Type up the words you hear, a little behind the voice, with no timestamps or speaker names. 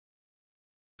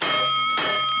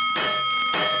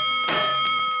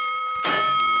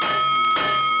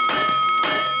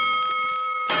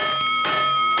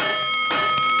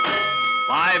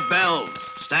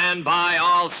Stand by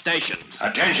all stations.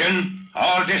 Attention,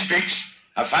 all districts.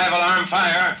 A 5-alarm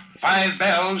fire, 5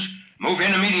 bells. Move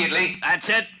in immediately. That's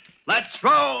it. Let's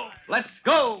roll. Let's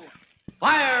go.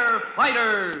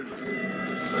 Firefighters!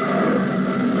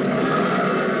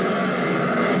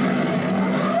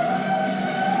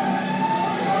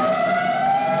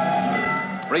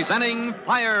 Presenting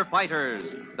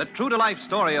Firefighters, the true-to-life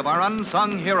story of our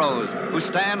unsung heroes who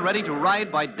stand ready to ride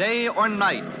by day or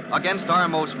night against our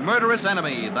most murderous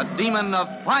enemy, the demon of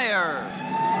fire.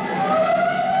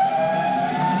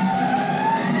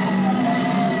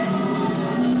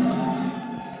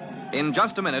 In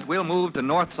just a minute, we'll move to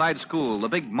Northside School, the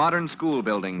big modern school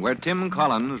building where Tim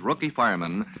Collins, rookie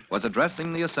fireman, was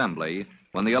addressing the assembly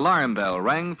when the alarm bell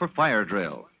rang for fire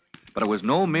drill. But it was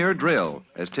no mere drill,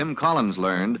 as Tim Collins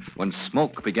learned when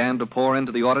smoke began to pour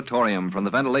into the auditorium from the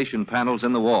ventilation panels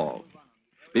in the wall.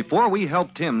 Before we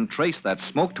help Tim trace that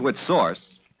smoke to its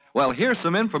source, well, here's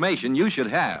some information you should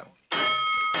have.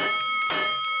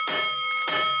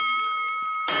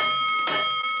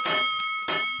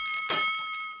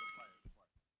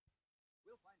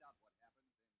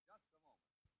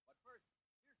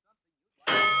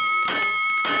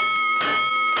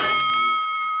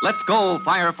 Let's go,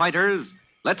 firefighters.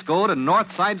 Let's go to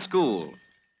Northside School.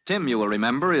 Tim, you will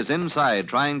remember, is inside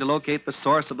trying to locate the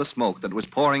source of the smoke that was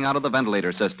pouring out of the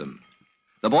ventilator system.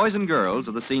 The boys and girls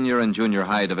of the senior and junior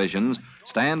high divisions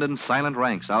stand in silent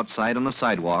ranks outside on the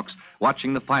sidewalks,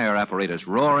 watching the fire apparatus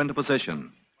roar into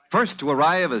position. First to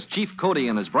arrive is Chief Cody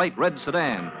in his bright red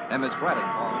sedan, and Miss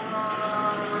Braddock.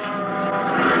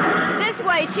 This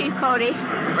way, Chief Cody.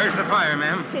 Where's the fire,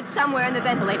 ma'am? It's somewhere in the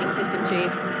ventilating system,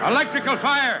 Chief. Electrical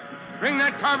fire! Bring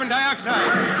that carbon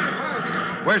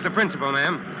dioxide. Where's the principal,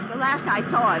 ma'am? The last I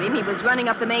saw of him, he was running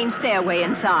up the main stairway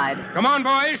inside. Come on,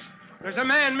 boys. There's a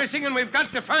man missing, and we've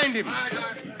got to find him.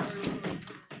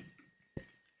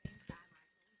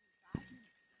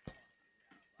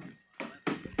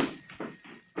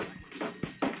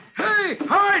 Hey,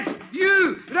 halt!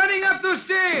 You! Running up those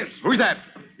stairs! Who's that?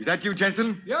 Is that you,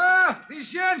 Jensen? Yeah, this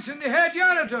Jensen, the head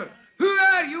janitor. Who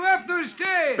are you up those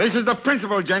stairs? This is the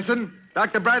principal, Jensen.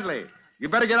 Dr. Bradley. You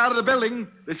better get out of the building.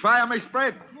 This fire may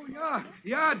spread. Oh,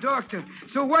 yeah, Doctor.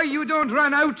 So why you don't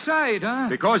run outside, huh?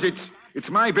 Because it's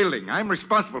my building. I'm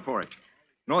responsible for it.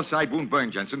 Northside won't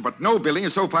burn, Jensen, but no building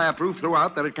is so fireproof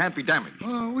throughout that it can't be damaged.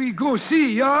 Oh, we go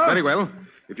see, yeah? Very well.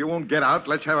 If you won't get out,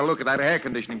 let's have a look at that air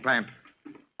conditioning plant.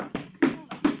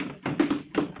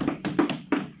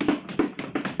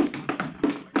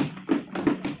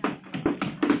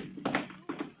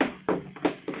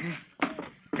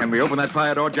 Can we open that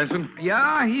fire door, Jensen?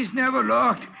 Yeah, he's never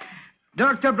locked.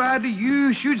 Dr. Bradley,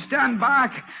 you should stand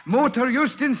back. Motor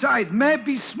just inside.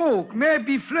 Maybe smoke,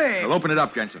 maybe flame. Well, open it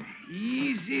up, Jensen.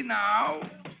 Easy now.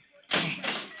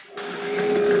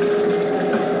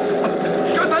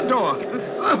 Shut that door.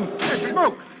 Oh, there's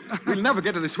smoke. We'll never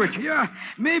get to the switch. Yeah,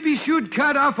 maybe should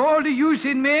cut off all the use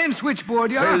in main switchboard,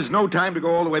 yeah? There's no time to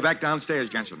go all the way back downstairs,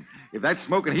 Jensen. If that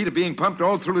smoke and heat are being pumped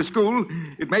all through the school,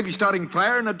 it may be starting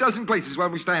fire in a dozen places while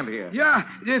we stand here. Yeah,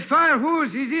 the fire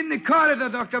hose is in the corridor,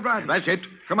 Dr. Bradley. That's it.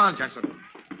 Come on, Jensen.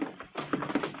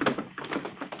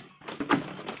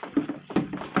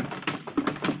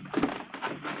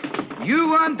 You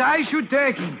want I should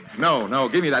take him? No,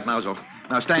 give me that nozzle.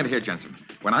 Now stand here, Jensen.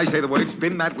 When I say the word,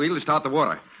 spin that wheel to start the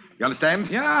water. You understand?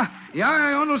 Yeah,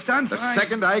 I understand. The fine.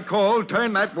 second I call,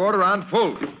 turn that water on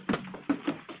full.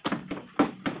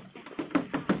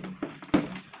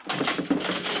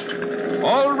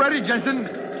 All ready, Jensen.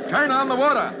 Turn on the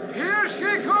water. Here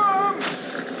she comes!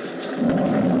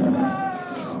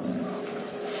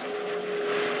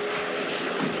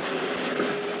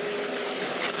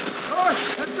 Oh,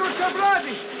 Dr.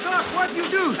 Bradley! Doc, what do you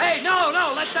do? Hey, no,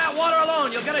 let that water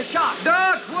alone. You'll get a shock.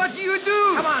 Doc, what do you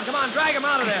do? Come on, drag him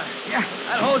out of there. Yeah.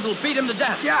 That hose will beat him to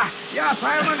death. Yeah,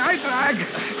 fireman, I drag.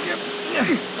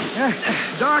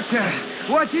 Doctor,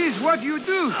 what do you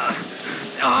do?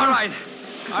 All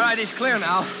right, he's clear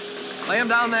now. Lay him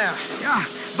down there. Yeah,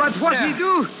 but what There. he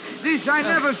do? This I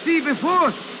never see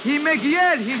before. He make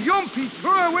yell, he jump, he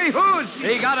throw away hose.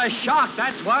 He got a shock,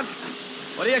 that's what.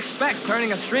 What do you expect,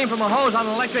 turning a stream from a hose on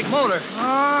an electric motor?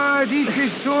 Ah, this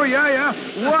is so, yeah.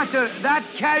 Water, that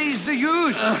carries the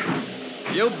use.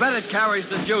 You bet it carries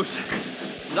the juice.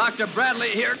 Dr.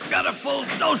 Bradley here got a full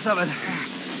dose of it.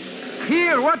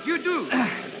 Here, what you do?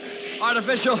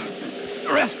 Artificial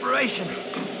respiration.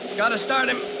 Gotta start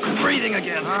him breathing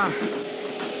again.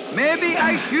 Maybe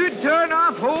I should turn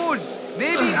off hose.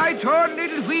 Maybe I turn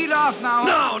little wheel off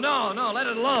now. No, let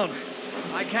it alone.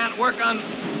 I can't work on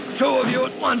two of you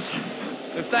at once.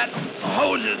 If that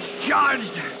hose is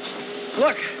charged.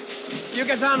 Look, you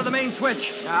get down to the main switch.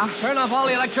 Yeah? Turn off all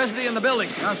the electricity in the building.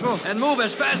 Yeah, so? And move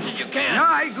as fast as you can. Yeah,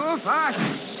 I go fast.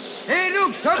 Hey,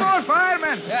 look, some more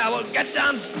firemen. Yeah, well, get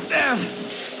downstairs.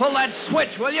 Pull that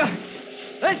switch, will you?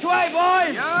 This way,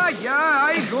 boys. Yeah,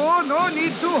 I go. No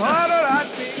need to holler at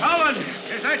me. Collins!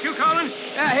 Is that you, Collins?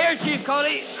 Yeah, here, Chief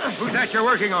Cody. Who's that you're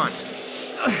working on?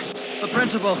 The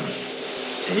principal.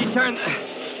 He turned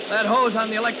that hose on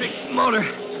the electric motor.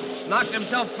 Knocked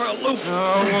himself for a loop.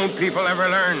 Oh, won't people ever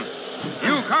learn?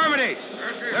 You, Carmody,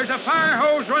 there's a fire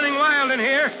hose running wild in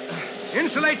here.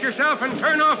 Insulate yourself and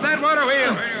turn off that water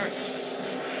wheel.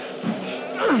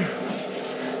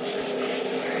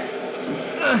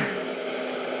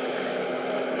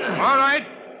 All right.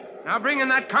 Now bring in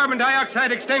that carbon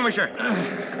dioxide extinguisher.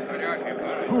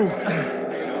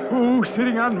 Who's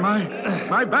sitting on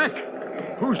my back?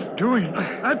 Who's doing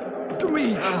that to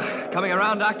me? Coming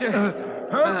around, Doctor?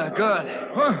 Good.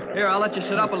 Here, I'll let you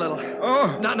sit up a little.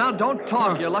 Oh. Now, don't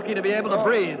talk. You're lucky to be able to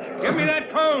breathe. Give me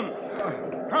that cone.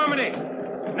 Carmody,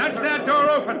 nudge that door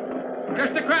open.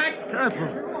 Just a crack.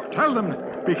 Careful. Tell them.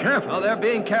 Be careful. Oh, they're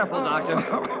being careful, Doctor.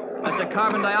 That's a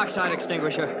carbon dioxide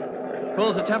extinguisher.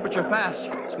 Pulls the temperature fast.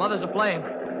 Smothers the flame.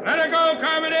 Let her go,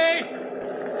 Carmody.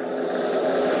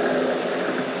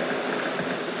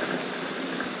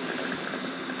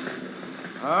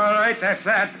 All right, that's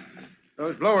that.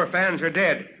 Those blower fans are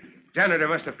dead. Janitor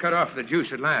must have cut off the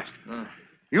juice at last.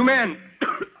 You men,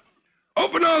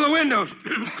 open all the windows.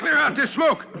 Clear out this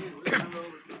smoke.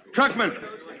 Truckman,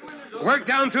 work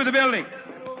down through the building.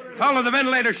 Follow the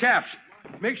ventilator shafts.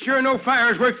 Make sure no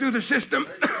fires work through the system.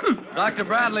 Dr.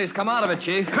 Bradley's come out of it,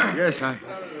 Chief. Yes,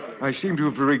 I seem to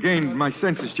have regained my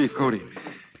senses, Chief Cody.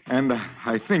 And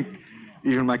I think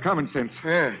even my common sense.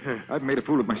 I've made a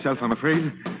fool of myself, I'm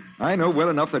afraid. I know well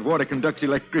enough that water conducts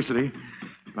electricity.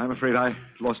 I'm afraid I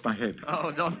lost my head.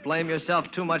 Oh, don't blame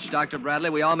yourself too much, Dr. Bradley.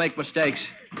 We all make mistakes.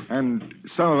 And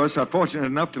some of us are fortunate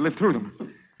enough to live through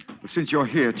them. But since you're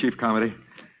here, Chief Carmody,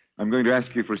 I'm going to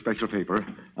ask you for a special favor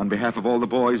on behalf of all the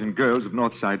boys and girls of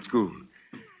Northside School.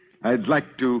 I'd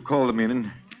like to call them in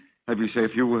and have you say a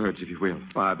few words, if you will.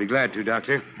 Well, I'll be glad to,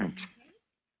 Doctor. Thanks.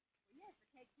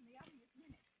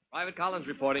 Private Collins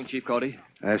reporting, Chief Cody.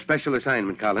 A special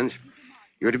assignment, Collins.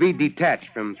 You're to be detached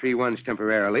from 3-1s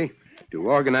temporarily to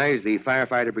organize the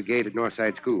firefighter brigade at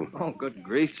Northside School. Oh, good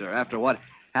grief, sir. After what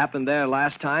happened there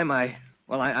last time, I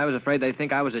was afraid they'd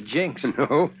think I was a jinx.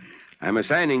 No, I'm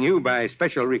assigning you by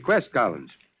special request,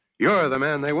 Collins. You're the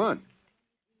man they want.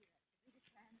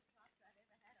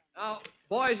 Now,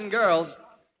 boys and girls,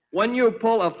 when you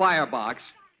pull a firebox,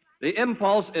 the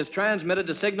impulse is transmitted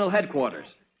to signal headquarters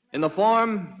in the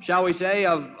form, shall we say,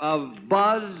 of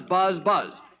buzz, buzz,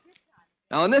 buzz.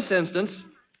 Now, in this instance,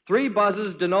 3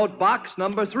 buzzes denote box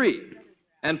number 3,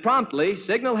 and promptly,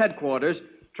 signal headquarters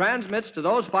transmits to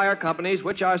those fire companies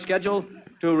which are scheduled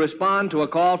to respond to a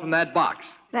call from that box.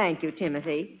 Thank you,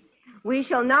 Timothy. We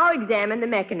shall now examine the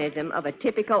mechanism of a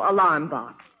typical alarm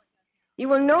box. You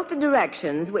will note the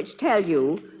directions which tell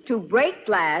you to break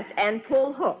glass and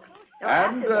pull hook.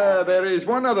 And there is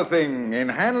one other thing. In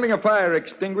handling a fire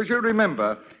extinguisher,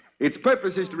 remember, its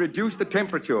purpose is to reduce the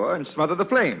temperature and smother the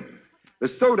flame. The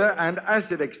soda and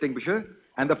acid extinguisher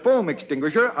and the foam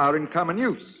extinguisher are in common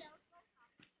use.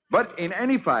 But in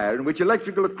any fire in which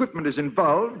electrical equipment is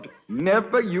involved,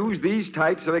 never use these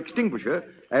types of extinguisher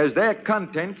as their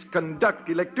contents conduct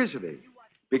electricity,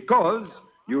 because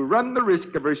you run the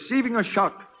risk of receiving a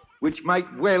shock which might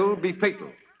well be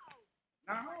fatal.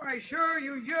 Now, I show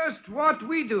you just what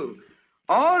we do.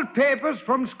 All papers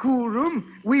from schoolroom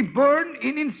we burn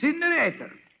in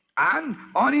incinerator. And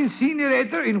on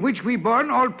incinerator in which we burn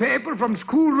all paper from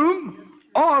schoolroom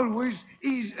always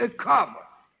is a cover.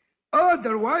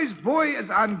 Otherwise, boys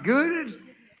and girls,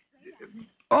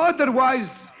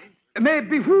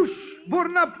 maybe whoosh,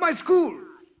 burn up my school.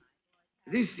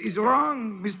 This is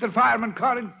wrong, Mr. Fireman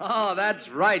Collins. Oh, that's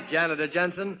right, Janitor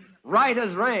Jensen. Right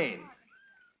as rain.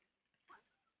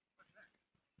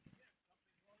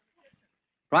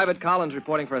 Private Collins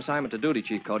reporting for assignment to duty,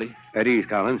 Chief Cody. At ease,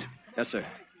 Collins. Yes, sir.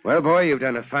 Well, boy, you've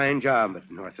done a fine job at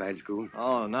Northside School.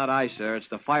 Oh, not I, sir. It's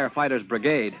the Firefighters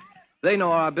Brigade. They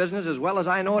know our business as well as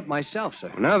I know it myself, sir.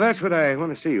 Well, now, that's what I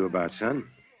want to see you about, son.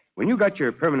 When you got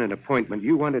your permanent appointment,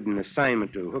 you wanted an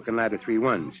assignment to hook and ladder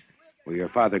 3-1s, where your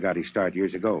father got his start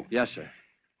years ago. Yes, sir.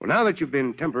 Well, now that you've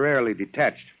been temporarily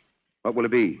detached, what will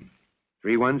it be?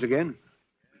 3-1s again?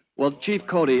 Well, Chief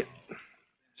Cody,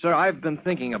 sir, I've been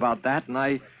thinking about that,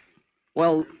 and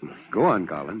Go on,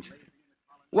 Collins.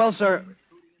 Well, sir,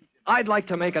 I'd like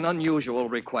to make an unusual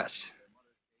request.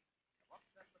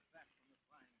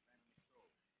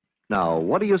 Now,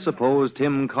 what do you suppose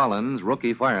Tim Collins,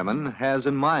 rookie fireman, has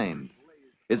in mind?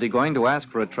 Is he going to ask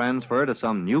for a transfer to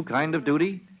some new kind of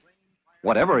duty?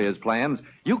 Whatever his plans,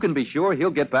 you can be sure he'll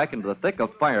get back into the thick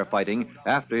of firefighting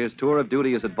after his tour of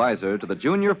duty as advisor to the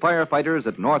junior firefighters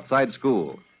at Northside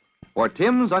School. For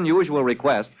Tim's unusual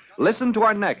request, listen to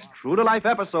our next true-to-life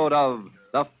episode of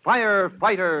The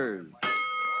Firefighters.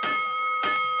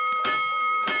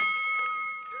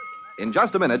 In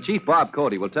just a minute, Chief Bob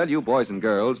Cody will tell you, boys and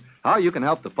girls, how you can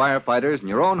help the firefighters in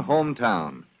your own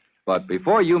hometown. But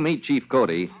before you meet Chief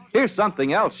Cody, here's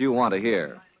something else you want to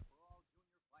hear.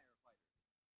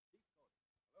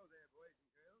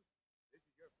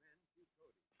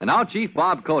 And now, Chief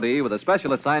Bob Cody with a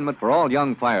special assignment for all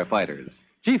young firefighters.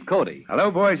 Chief Cody.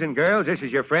 Hello, boys and girls. This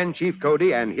is your friend, Chief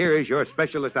Cody, and here is your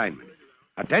special assignment.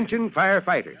 Attention,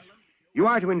 firefighters. You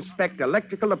are to inspect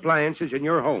electrical appliances in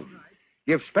your home.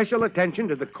 Give special attention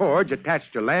to the cords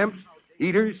attached to lamps,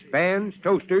 heaters, fans,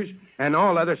 toasters, and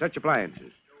all other such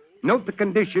appliances. Note the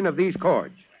condition of these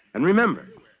cords. And remember,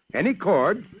 any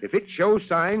cord, if it shows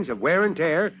signs of wear and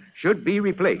tear, should be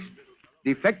replaced.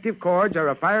 Defective cords are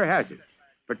a fire hazard.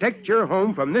 Protect your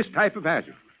home from this type of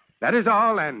hazard. That is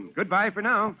all, and goodbye for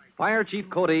now. Fire Chief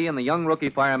Cody and the young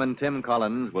rookie fireman Tim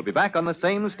Collins will be back on the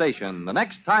same station the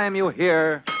next time you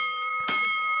hear...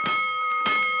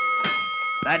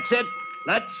 That's it.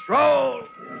 Let's roll.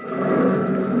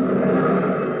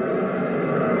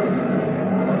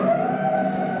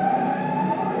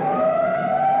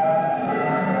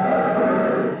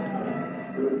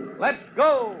 Let's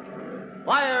go,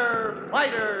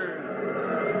 Firefighters!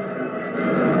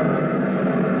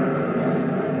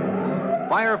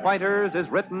 Firefighters is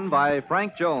written by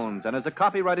Frank Jones and is a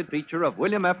copyrighted feature of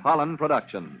William F. Holland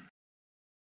Productions.